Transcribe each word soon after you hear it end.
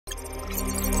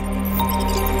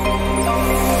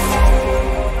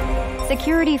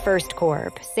Security First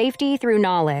Corp. Safety through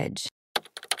knowledge.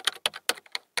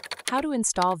 How to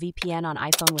install VPN on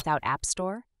iPhone without App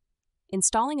Store?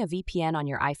 Installing a VPN on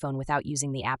your iPhone without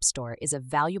using the App Store is a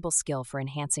valuable skill for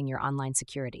enhancing your online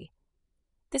security.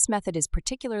 This method is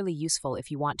particularly useful if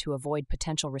you want to avoid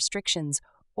potential restrictions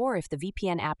or if the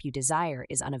VPN app you desire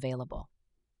is unavailable.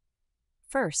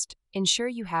 First, ensure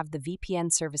you have the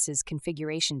VPN service's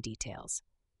configuration details.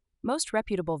 Most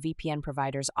reputable VPN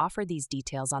providers offer these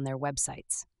details on their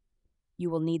websites. You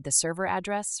will need the server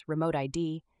address, remote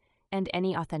ID, and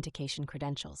any authentication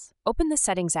credentials. Open the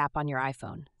Settings app on your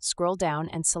iPhone, scroll down,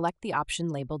 and select the option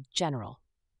labeled General.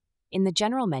 In the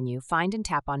General menu, find and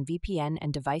tap on VPN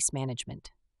and Device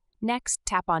Management. Next,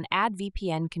 tap on Add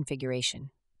VPN Configuration.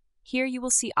 Here you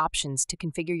will see options to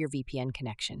configure your VPN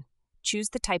connection. Choose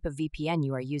the type of VPN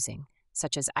you are using,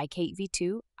 such as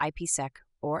IKV2, IPsec,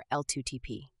 or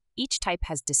L2TP. Each type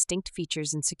has distinct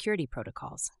features and security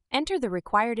protocols. Enter the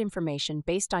required information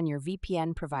based on your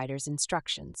VPN provider's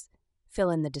instructions. Fill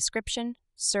in the description,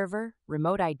 server,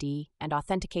 remote ID, and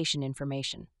authentication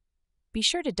information. Be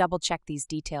sure to double-check these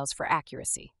details for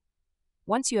accuracy.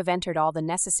 Once you have entered all the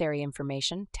necessary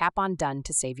information, tap on Done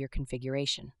to save your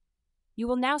configuration. You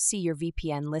will now see your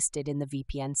VPN listed in the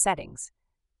VPN settings.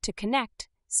 To connect,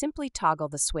 simply toggle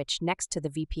the switch next to the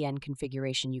VPN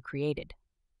configuration you created.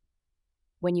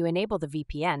 When you enable the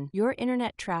VPN, your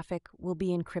internet traffic will be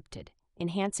encrypted,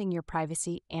 enhancing your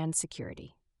privacy and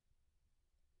security.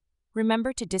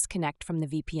 Remember to disconnect from the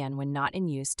VPN when not in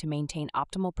use to maintain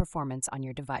optimal performance on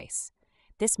your device.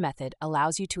 This method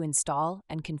allows you to install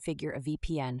and configure a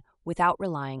VPN without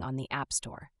relying on the App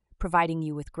Store, providing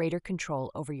you with greater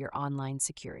control over your online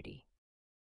security.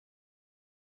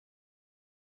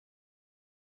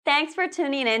 Thanks for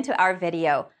tuning in to our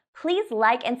video. Please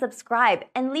like and subscribe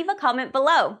and leave a comment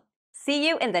below. See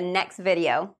you in the next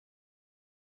video.